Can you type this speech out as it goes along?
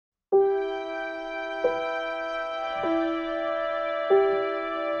Hey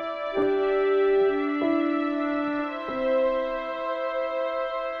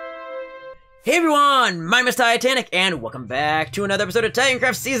everyone, my name is Titanic, and welcome back to another episode of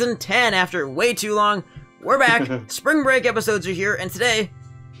Titancraft Season 10. After way too long, we're back. Spring break episodes are here, and today,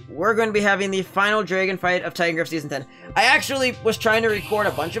 we're going to be having the final dragon fight of Titancraft Season 10. I actually was trying to record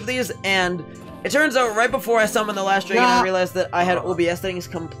a bunch of these, and it turns out right before I summoned the last dragon, I realized that I had OBS settings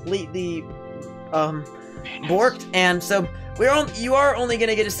completely, borked, and so you are only going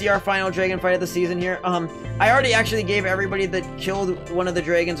to get to see our final dragon fight of the season here. I already actually gave everybody that killed one of the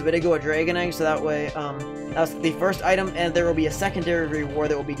dragons a Vitigo a dragon egg, so that way, that's the first item, and there will be a secondary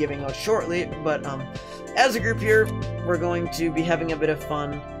reward that we'll be giving out shortly, but, as a group here, we're going to be having a bit of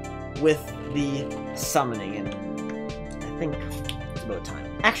fun with the summoning, and I think it's about time.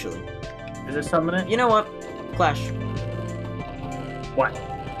 Actually. Is it summoning? You know what? Clash. What?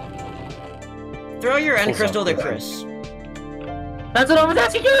 Throw your end crystal to Chris. That's what I was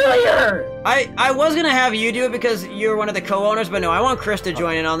asking earlier! I was gonna have you do it because you're one of the co-owners, but no, I want Chris to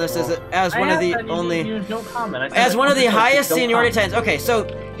join in on this as one of the only... No comment. As one of the highest seniority titans. Okay, so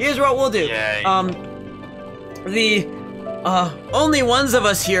here's what we'll do. The only ones of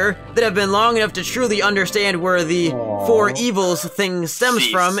us here that have been long enough to truly understand where the four evils thing stems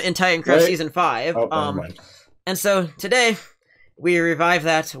from in Titancraft Season 5. And so today we revive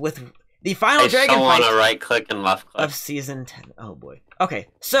that with the final dragon fight right click and left click of Season 10. Oh boy. Okay,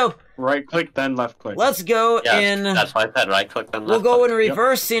 so right click then left click. Let's go in. That's why I said right click then left. We'll go in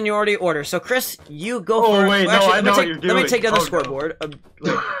reverse seniority order. So Chris, you go first. Oh wait, no, I know what you're doing. Let me take down the scoreboard.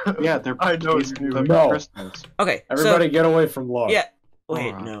 Yeah, they're I know what you're doing. crystals. Okay, everybody get away from log. Yeah.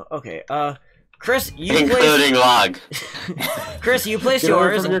 Wait, no. Okay. Chris, you including log. Chris, you place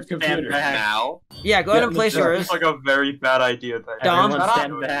yours. Your computer. Now. Yeah, go ahead and place yours. It's like a very bad idea. That Dom,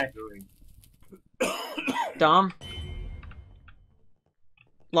 stand back. Dom.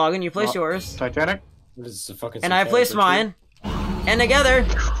 Logan, you place yours. Titanic. This is a fucking and I place mine. And together,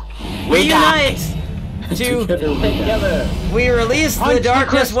 we unite to we release the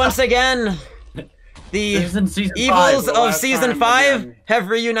darkness once again. The evils of Season 5 have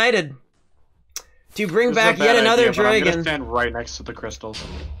reunited to bring back yet another dragon. I'm gonna stand right next to the crystals.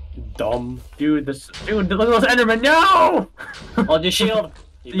 Dumb. Dude, look at those Endermen. No! Hold your shield.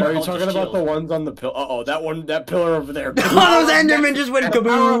 Are you talking about the ones on the pillar? Uh-oh, that pillar over there. Oh, those Endermen just went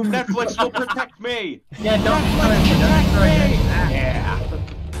kaboom! Netflix will protect me! Yeah, don't destroy it. Yeah.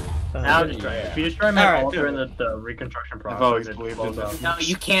 Now destroy it. If you destroy my altar in the reconstruction process, I've always believed in that. No,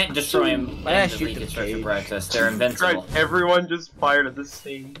 you can't destroy him in the reconstruction process. They're invincible. Everyone just fired at the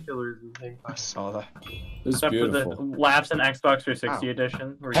same killers and things. I saw that. This is beautiful. For the Laps and Xbox 360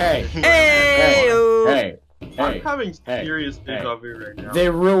 edition. Hey! Hey! I'm having serious deja vu right now. They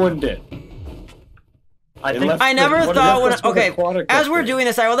ruined it. I never thought when as we're doing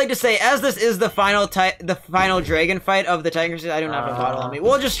this, I would like to say, as this is the final dragon fight of the Titancraft, I don't have a bottle on me.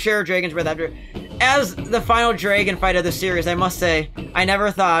 We'll just share Dragon's Breath after. As the final dragon fight of the series, I must say, I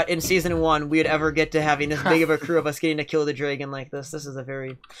never thought in Season 1 we'd ever get to having this big of a crew of us getting to kill the dragon like this. This is a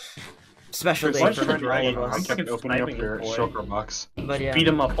very special day for all of us. I kept opening up your shulker box. But yeah. Beat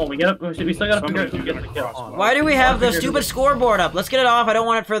him up. Oh, we still gotta figure out who gets the kill. Why do we have the stupid scoreboard up? Let's get it off. I don't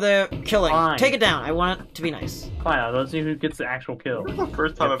want it for the killing. Fine. Take it down. I want it to be nice. Fine, let's see who gets the actual kill. This is the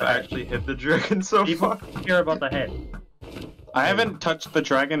first time I've actually hit the dragon so far. People care about the head. I haven't touched the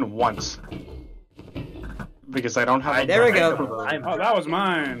dragon once. Because I don't have there we go. Oh, that was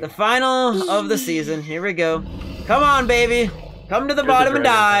mine. The final of the season. Here we go. Come on, baby. Come to the bottom and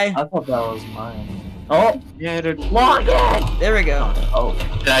die. I thought that was mine. Oh, yeah, dude. Log it! There we go. Oh.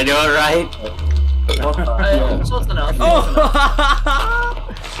 Did I do it right? Close enough.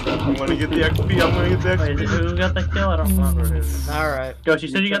 Oh! I'm gonna get the XP. I'm gonna get the XP. Wait, who got the kill? I don't remember who. Alright. Ghost, you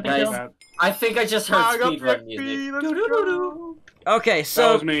said you got the kill? I think I just heard speedrun music. Okay, so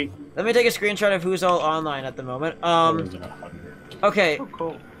that was me. Let me take a screenshot of who's all online at the moment. Okay. Oh,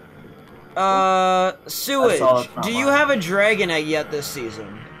 cool. Sewage, do you have a dragon egg yet this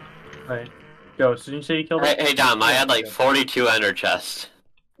season? Right. Ghost, didn't you say you killed it? Hey, Dom, I had like 42 ender chests.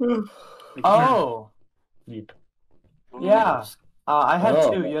 Oh. Yeep. Yeah. I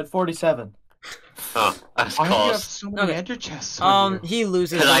had 2. You had 47. Oh, that's Why do you have close. so many ender chests? He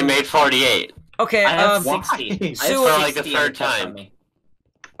loses. Because I made 48. Okay, I have 60. For like the third time. You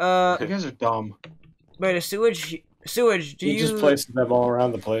guys are dumb. Wait, a Sewage, do you... just placed them all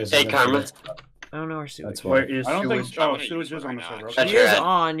around the place. Hey, Karma. I don't know where Sewage is. Where is I don't think Sewage? Sewage is on the server. That's He is right.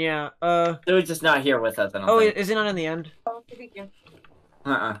 on, yeah. Sewage is not here with us, I don't Oh, think. is he not in the end?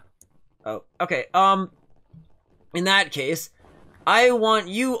 Uh-uh. Oh, okay. In that case, I want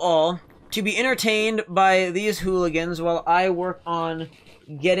you all to be entertained by these hooligans while I work on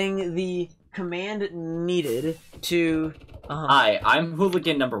getting the command needed to... Hi, I'm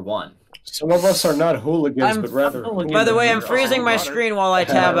hooligan number 1. Some of us are not hooligans, but rather... By the way, I'm freezing my screen while I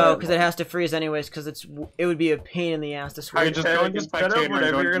tab out, because it has to freeze anyways, because it would be a pain in the ass to switch. Alright, just go into spectator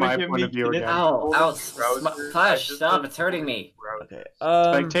and go to my point of view again. Ow, Flash, stop, it's hurting me. Okay,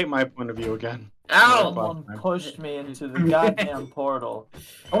 Spectate my point of view again. Ow! Someone pushed me into the goddamn portal.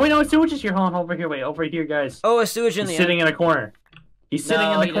 Oh wait, no, Sewage is here. Hold on, over here. Wait, over here, guys. Oh, a Sewage in the He's sitting in a corner. He's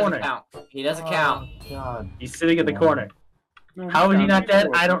sitting in the corner. Doesn't count. He doesn't count. God. He's sitting in the corner. How is he not dead?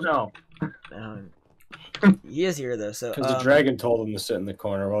 I don't know. He is here though, so because the dragon told him to sit in the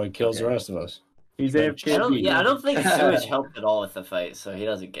corner while he kills the rest of us. He's AFK. I don't think Sewage helped at all with the fight, so he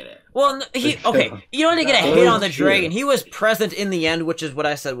doesn't get it. Well, you don't need to get a hit on the dragon. He was present in the end, which is what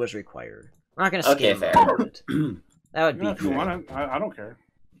I said was required. We're not gonna skip fair. it. That would be. If you want to, I don't care.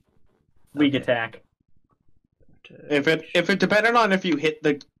 Weak attack. If it depended on if you hit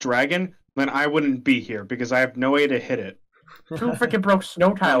the dragon, then I wouldn't be here because I have no way to hit it. Two freaking broke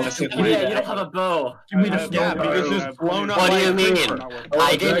snow tiles. Yeah, you don't have a bow. Give me the snow because it's blown up. What do you mean? Oh,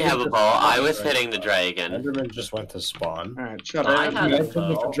 I didn't have a bow. I was hitting the dragon. Enderman just went to spawn. Alright, shut I up. had a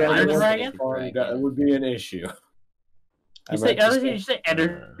bow. That would be an issue. You say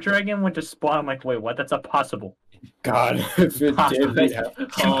Ender Dragon went to spawn. I'm like, wait, what? That's impossible. God, if it did, we'd have...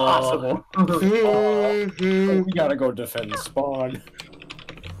 Impossible. We gotta go defend spawn.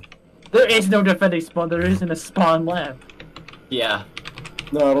 There is no defending spawn. There isn't a spawn left. Yeah.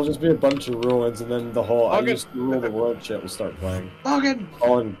 No, it'll just be a bunch of ruins, and then the whole I used to rule the world shit will start playing. Logan!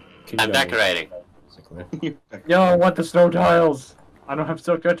 I'm decorating. Yo, I want the snow tiles. I don't have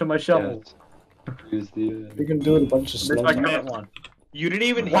silk to my shovel. We can do it a bunch of snow tiles. You didn't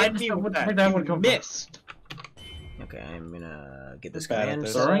even hit me with that. You missed. Okay, I'm gonna get this Bad command. at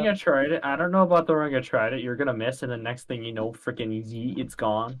this. The ring I tried it. I don't know about the ring I tried it. You're gonna miss, and the next thing you know, freaking easy, it's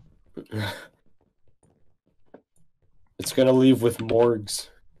gone. It's gonna leave with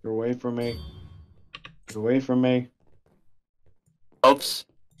morgues. Get away from me. Get away from me. Oops.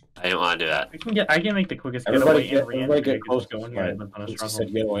 I didn't want to do that. I can make the quickest Everybody getaway. get close to going him. He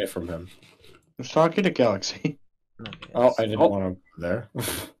said get away from him. I'm talking to Galaxy. Okay, Oh, I didn't want to there.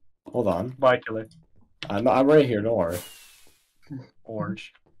 Hold on. Bye, Killer. I'm right here, don't worry.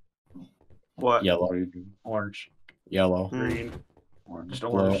 Orange. What? Yellow. Orange. Yellow. Green. Just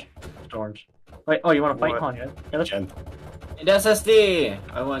orange. Just orange. Wait, oh, you want to fight? Come on, yeah. Chen. And SSD!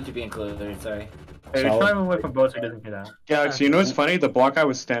 I wanted to be included, sorry. Hey, try him away from both so he doesn't get out. Galaxy, you know what's funny? The block I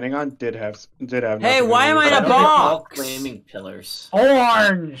was standing on did have. Hey, why am I in a box? Flaming pillars.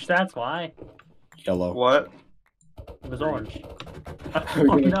 Orange! That's why. Yellow. What? It was orange.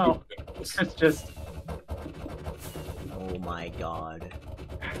 Oh no. It's just. Oh my god.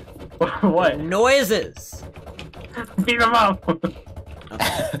 What? Noises! Beat him up!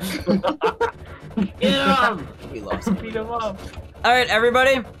 Get him! We lost him. Beat him up! Alright,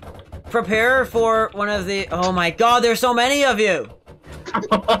 everybody. Prepare for one of the... Oh my god, there's so many of you!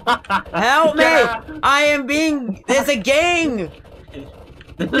 Help me! I am being... It's a gang!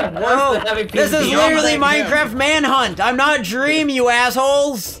 Whoa! This is literally Minecraft Manhunt! I'm not Dream, you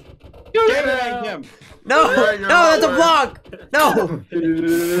assholes! Get him! No! No, that's a block! No!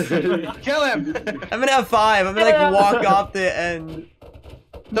 Kill him! I'm gonna have 5. I'm gonna like walk off the end.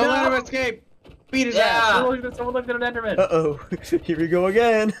 Don't let him escape! Beat his ass! Someone looked at an Enderman! Uh-oh. Here we go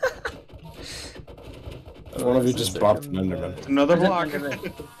again. One of you just bopped an Enderman. Another block.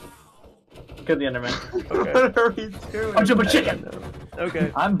 Kill the Enderman. What are we doing? I'm jumping chicken!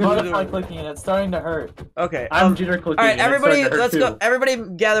 Okay. I'm butterfly clicking and it's starting to hurt. Okay. I'm jitter clicking. Alright, everybody, let's go. Everybody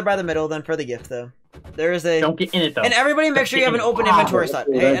gather by the middle then for the gift, though. There is a... Don't get in it, though. And everybody make sure you have an open inventory slot.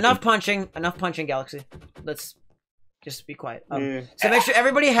 Hey, enough punching, Galaxy. Let's just be quiet. So make sure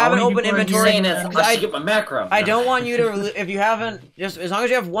everybody have an open inventory. I get my macro. I don't want you to, if you haven't, just as long as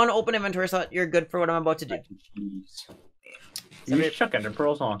you have one open inventory slot, you're good for what I'm about to do. You chuck Ender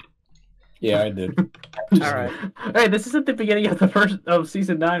Pearls on. Yeah, I did. Alright. Hey, this isn't the beginning of the first of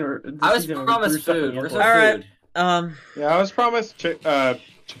season 9 or I was promised food. Where's our Alright. food? Yeah, I was promised Chipotle.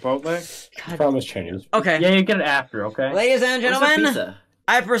 God. Promise Chinese. Okay. Yeah, you get it after, okay? Ladies and Where's the gentlemen, pizza?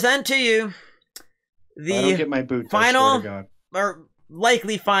 I present to you I don't get my boots, final, I swear to God. or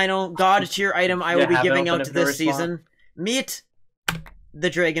likely final god tier item I will be have giving an out open to this inventory slot? season. Meet the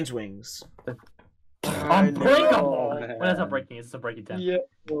dragon's wings. Unbreakable! Well, that's not breaking, it's a breaking 10. Yeah.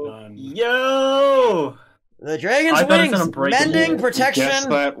 Yo! The dragon's I thought it wings, said unbreakable. mending, Guess protection,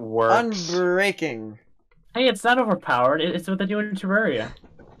 that works. unbreaking. Hey, it's not overpowered, it's what they do in Terraria.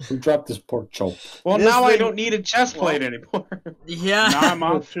 Who dropped this pork chop? Well, This now I thing- don't need a chest plate anymore. Yeah. Now I'm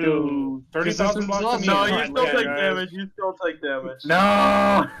up to 30,000 bucks. No, you still take damage. You still take damage.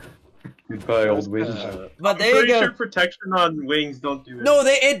 No. He's probably old Winshao. But there you Pretty go. sure protection on wings don't do it. No,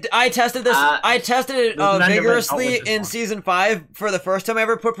 I tested this. I tested it there's none of it vigorously outward in response. Season 5 for the first time I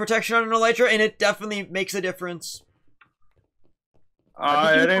ever put protection on an Elytra, and it definitely makes a difference.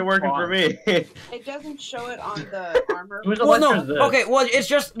 It ain't working for me. It doesn't show it on the armor. Well, no. Okay, well, it's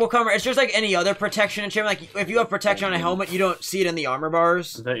just it's just like any other protection enchantment. Like if you have protection on a helmet, you don't see it in the armor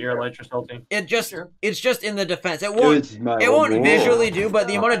bars. Is that your Elytra salting? It's just in the defense. It won't visually do, but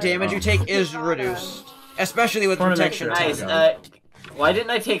the amount of damage you take is reduced, especially with protection. Nice. Why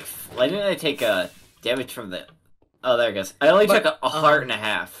didn't I take damage from the? Oh, there it goes. I only took a heart and a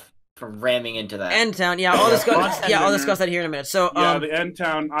half from ramming into that. End town. Yeah, I'll discuss. Yeah, I'll discuss that here in a minute. So Yeah, the end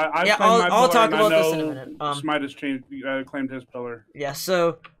town. I'll talk about this in a minute. Smite has changed, claimed his pillar. Yeah.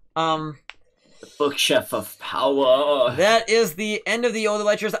 So the bookshelf of power. That is the end of the old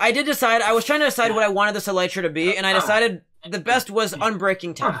Elytras. I did decide. I was trying to decide what I wanted this Elytra to be, and I decided the best was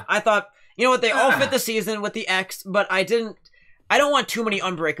Unbreaking 10. I thought, you know what, they all fit the season with the X, but I don't want too many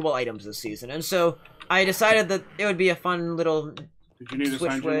unbreakable items this season, and so I decided that it would be a fun little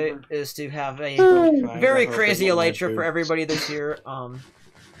switch way is to have a very crazy Elytra for everybody this year.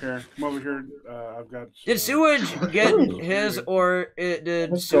 Here, come over here. I've got. Did Sewage get his, or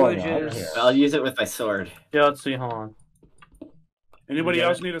did Sewage's? I'll use it with my sword. Yeah, let's see. Hold on. Anybody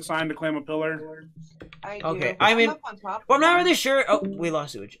else need a sign to claim a pillar? I do. Okay, I mean, well, I'm not really sure. Oh, we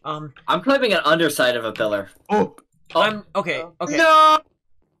lost Sewage. I'm claiming an underside of a pillar. I'm okay. No.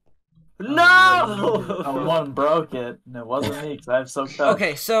 Someone broke it, and it wasn't me because I have soaked up.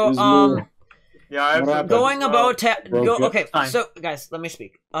 Okay, so Yeah, I have going about Okay, so guys, let me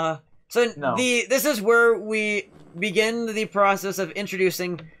speak. This is where we begin the process of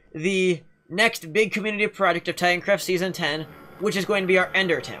introducing the next big community project of Titancraft Season 10, which is going to be our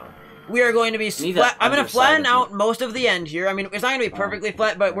Ender Town. We are going to be I'm going to flatten out most of the end here. I mean, it's not going to be perfectly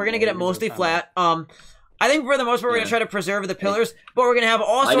flat, but we're going to get it mostly flat. I think for the most part we're going to try to preserve the pillars, but we're going to have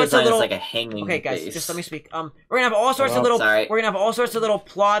all sorts of little like a hanging Okay, guys, base. just let me speak. We're going to have all sorts of little we're going to have all sorts of little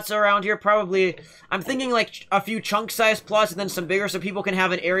plots around here. Probably I'm thinking like a few chunk-sized plots and then some bigger so people can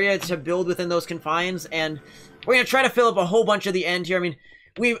have an area to build within those confines, and we're going to try to fill up a whole bunch of the end here. I mean,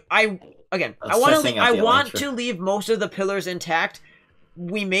 I want to leave most of the pillars intact.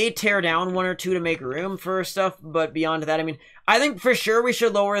 We may tear down one or two to make room for stuff, but beyond that, I mean, I think for sure we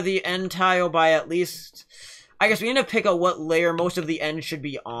should lower the end tile by at least... I guess we need to pick out what layer most of the end should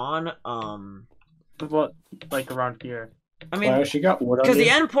be on. What, like around here? I mean, because the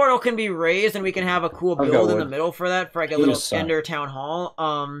end portal can be raised and we can have a cool build in the middle for that, for like a little Ender Town Hall.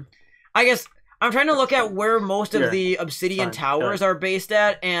 I guess I'm trying to look at where most of the obsidian towers are based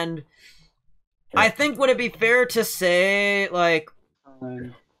at, and I think would it be fair to say, like,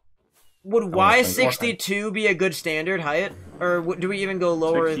 would Y62 be a good standard height? Or do we even go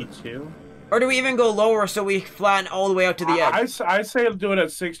lower? 62? Or do we even go lower so we flatten all the way out to the edge? I say do it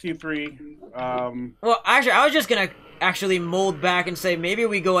at 63. Well, actually, I was just going to actually mold back and say maybe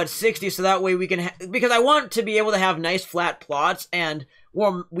we go at 60 so that way we can... because I want to be able to have nice flat plots, and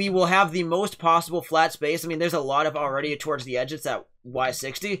we will have the most possible flat space. I mean, there's a lot of already towards the edge. It's at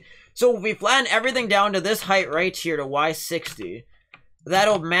Y60. So if we flatten everything down to this height right here to Y60...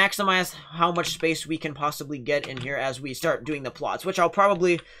 that'll maximize how much space we can possibly get in here as we start doing the plots, which I'll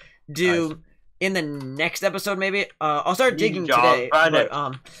probably do in the next episode, maybe. I'll start digging today.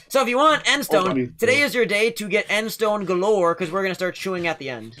 But, so if you want endstone, today is your day to get endstone galore, because we're going to start chewing at the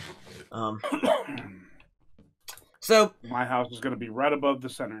end. So my house is going to be right above the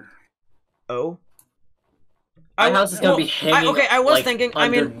center. Oh. My house is going to be hanging I was like, thinking,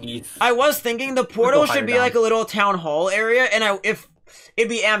 underneath. I was thinking the portal should be like a little town hall area, and if it'd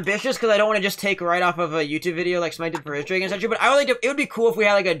be ambitious because I don't want to just take right off of a YouTube video like Smite did for his dragon statue, but I would like it would be cool if we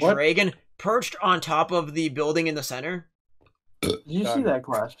had like a dragon perched on top of the building in the center. Did you see that,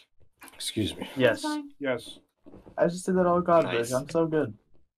 Clash? Excuse me. Yes. Yes. I just did that all God bridge. I'm so good.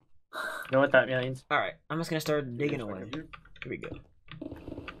 You know what that means? Alright, I'm just gonna start digging away. Here we go.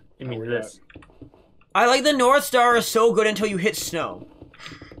 It means this. I like the North Star is so good until you hit snow.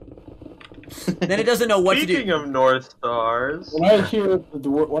 Then it doesn't know what to do. Speaking of North Stars, when I hear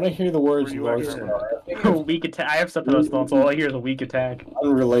the words North Star, weak attack. I have something else, so all I hear is a weak attack.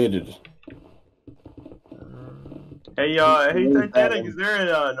 Unrelated. Hey, Titanic, is there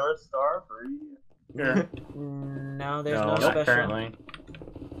a North Star for you? Here. No, there's no special. Apparently.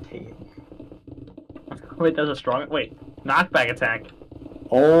 Wait, there's a strong. Wait, knockback attack.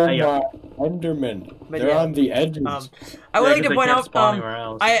 Oh hey, my Endermen. But They're yeah. on the edges. I would like to point out,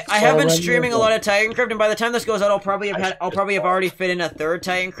 I have been So streaming a many lot of Titancraft, and by the time this goes out, I'll probably have already fit in a third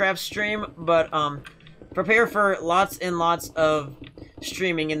Titancraft stream. But prepare for lots and lots of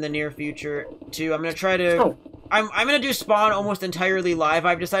streaming in the near future too. I'm gonna try to. I'm gonna do Spawn almost entirely live.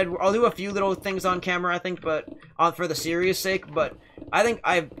 I've decided I'll do a few little things on camera, I think, but for the series' sake. But I think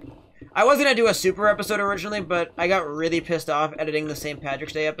I was gonna do a super episode originally, but I got really pissed off editing the St.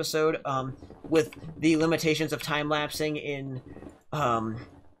 Patrick's Day episode with the limitations of time lapsing in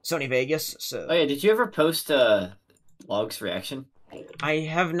Sony Vegas. So. Oh yeah, did you ever post Log's reaction? I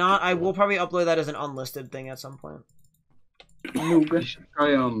have not. I will probably upload that as an unlisted thing at some point.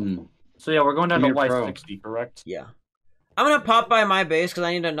 So yeah, we're going down to Y60, correct? Yeah. I'm gonna pop by my base because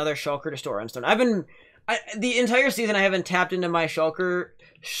I need another shulker to store endstone. The entire season I haven't tapped into my shulker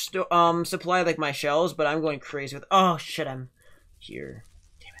supply, like my shells, but I'm going crazy with. Oh shit! I'm here.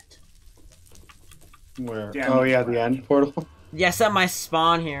 Damn it. Where? Oh yeah, the end portal. Yes, at my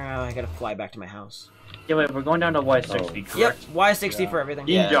spawn here. Oh, I gotta fly back to my house. Yeah, wait, we're going down to Y60, correct? Yep, Y60 for everything.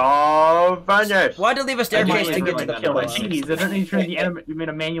 Yeah. Why'd to leave a staircase to get to the kill place? Jeez, isn't he trying you made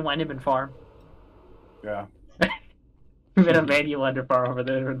a manual enderman farm? Yeah. You made a manual ender farm over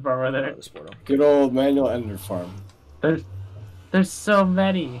there, Good old manual ender farm. There's so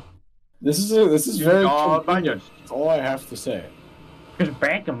many. This is very convenient. That's all I have to say. Because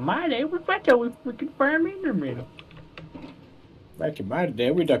back in my day, we thought we could farm enderman. Back in my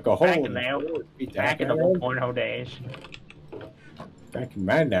day, we dug a hole. Back in the 1.0 days. Back in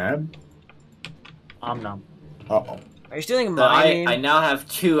my time. I'm numb. Uh-oh. Are you stealing So my I now have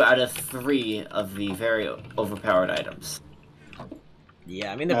 2 out of 3 of the very overpowered items.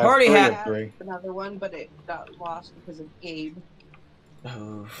 Yeah, I mean the party had another one, but it got lost because of Gabe.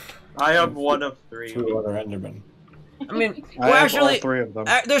 Oh. I have 1 of 3. 2 other endermen. I mean, I well, have actually, all 3 of them.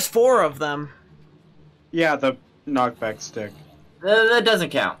 There's 4 of them. Yeah, the knockback stick. That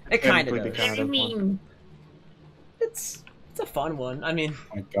doesn't count. It kind of does. I mean, it's a fun one. I mean,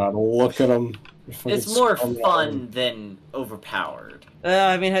 oh my God, look at them. It's more fun than overpowered.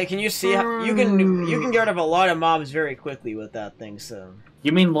 I mean, hey, can you see how you can get rid of a lot of mobs very quickly with that thing? So.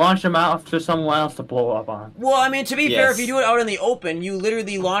 You mean launch them out to someone else to blow up on? Well, I mean, to be fair, if you do it out in the open, you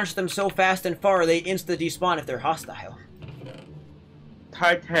literally launch them so fast and far they insta despawn if they're hostile.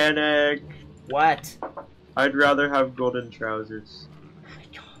 Titanic. What? I'd rather have golden trousers.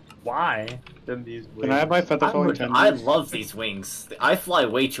 Why? Than these wings. Can I have my feather falling tendons? I love these wings. I fly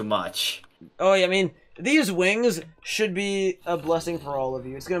way too much. Oh, yeah, I mean, these wings should be a blessing for all of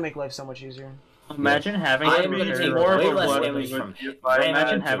you. It's gonna make life so much easier. Imagine having to repair more way less damage from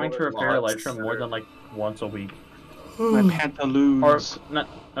Imagine having to repair Elytra more than like once a week. My pantaloons. Or not.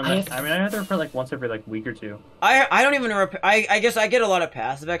 I mean, I have to repair like once every like week or 2. I don't even repair. I guess I get a lot of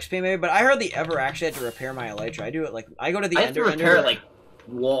passive XP maybe, but I hardly ever actually had to repair my Elytra. I do it like I go to the I have to repair like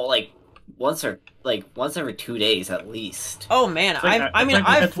once every 2 days at least. Oh man, like,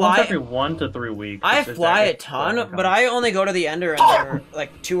 I fly once every 1 to 3 weeks. I fly a ton, but I only go to the Ender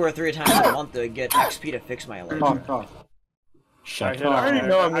like 2 or 3 times a month to get XP to fix my Elytra. Shut I already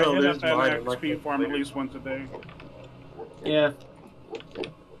know I'm gonna lose mine. XP farm at least once a day. Yeah.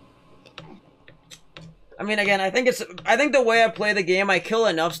 I mean, again, I think the way I play the game, I kill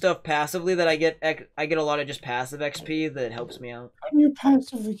enough stuff passively that I get a lot of just passive XP that helps me out. How do you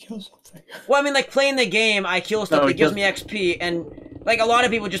passively kill something? Well, I mean, like playing the game, I kill stuff that gives me XP, and like a lot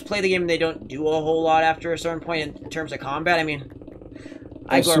of people just play the game and they don't do a whole lot after a certain point in terms of combat. I mean,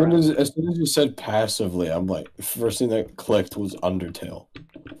 as soon as you said passively, I'm like, first thing that clicked was Undertale.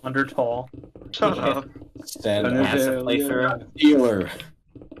 Undertale. Stand Passive playthrough. Healer.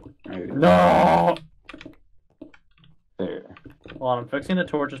 No. There. Well, I'm fixing the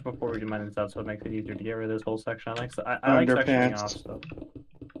torches before we do mine and stuff, so it makes it easier to get rid of this whole section. I like sectioning off stuff.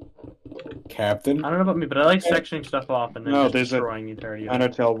 Captain? I don't know about me, but I like sectioning stuff off and then just destroying the entirety of it.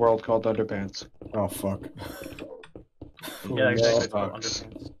 Undertale world called Underpants. Oh, fuck. Yeah, exactly. Underpants.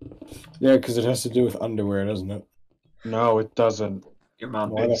 Yeah, because it has to do with underwear, doesn't it? No, it doesn't. Your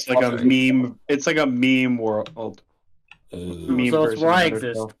mom. It's like a meme. It's like a meme world. Meme so it's where I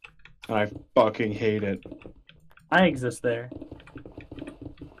exist. And I fucking hate it. I exist there.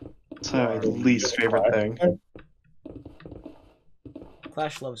 It's my least favorite thing.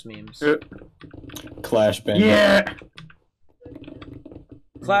 Clash loves memes. Clash Bandicoot. Yeah!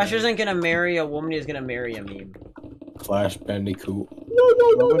 Clash isn't gonna marry a woman, he's gonna marry a meme. Clash Bandicoot.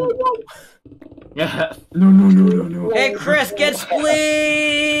 No. Yeah. No. Hey, Chris, get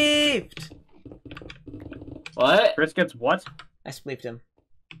spleefed! What? Chris gets what? I spleefed him.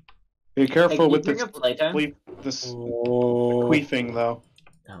 Be careful with this queefing, though.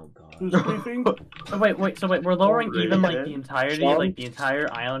 Oh god. Who's sleeping? So wait, we're lowering even like the entirety, like the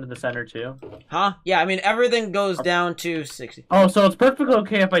entire island in the center too? Huh? Yeah, I mean everything goes down to 60. Oh, so it's perfectly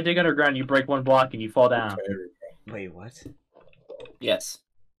okay if I dig underground, you break one block and you fall down. Wait, what? Yes.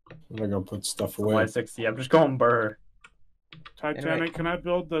 I'm gonna go put stuff Why away. 60? I'm just going burr. Titanic, can I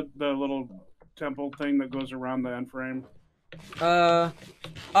build the little temple thing that goes around the end frame?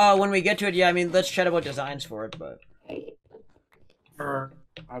 When we get to it, yeah, I mean, let's chat about designs for it, but...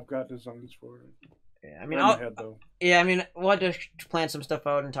 I've got designs for it. Yeah, I mean, we'll have to plan some stuff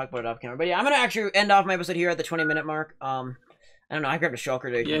out and talk about it off camera. But yeah, I'm gonna actually end off my episode here at the 20-minute mark. I don't know, I grabbed a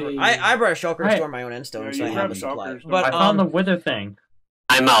shulker to... I brought a shulker to store my own endstone, so I have a supply. But, I found the wither thing.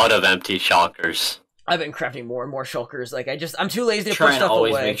 I'm out of empty shulkers. I've been crafting more and more shulkers. Like, I'm too lazy to put stuff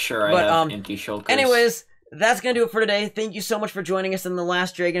always away. Make sure I have empty shulkers. Anyways, that's gonna do it for today. Thank you so much for joining us in the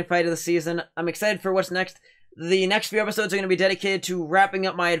last dragon fight of the season. I'm excited for what's next. The next few episodes are going to be dedicated to wrapping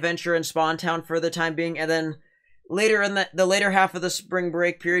up my adventure in Spawn Town for the time being, and then later in the later half of the spring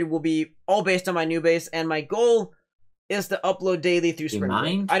break period will be all based on my new base, and my goal is to upload daily through spring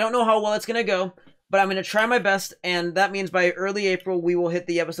break. I don't know how well it's going to go, but I'm going to try my best, and that means by early April we will hit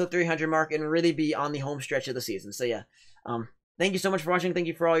the episode 300 mark and really be on the home stretch of the season. So yeah, thank you so much for watching. Thank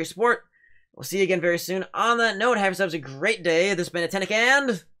you for all your support. We'll see you again very soon. On that note, have yourselves a great day. This has been Titancraft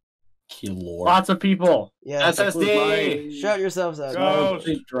and... Lots of people. Yeah. SSD. Shout yourselves out. Go.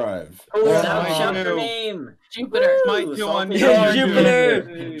 Drive. Shout your name. Jupiter. Jupiter.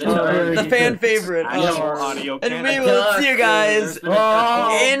 The fan favorite. And we will see you guys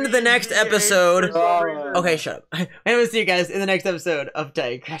in the next episode. Okay, shut up. And we'll see you guys in the next episode of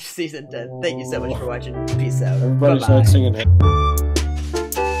Titancraft Season 10. Thank you so much for watching. Peace out. Everybody start singing.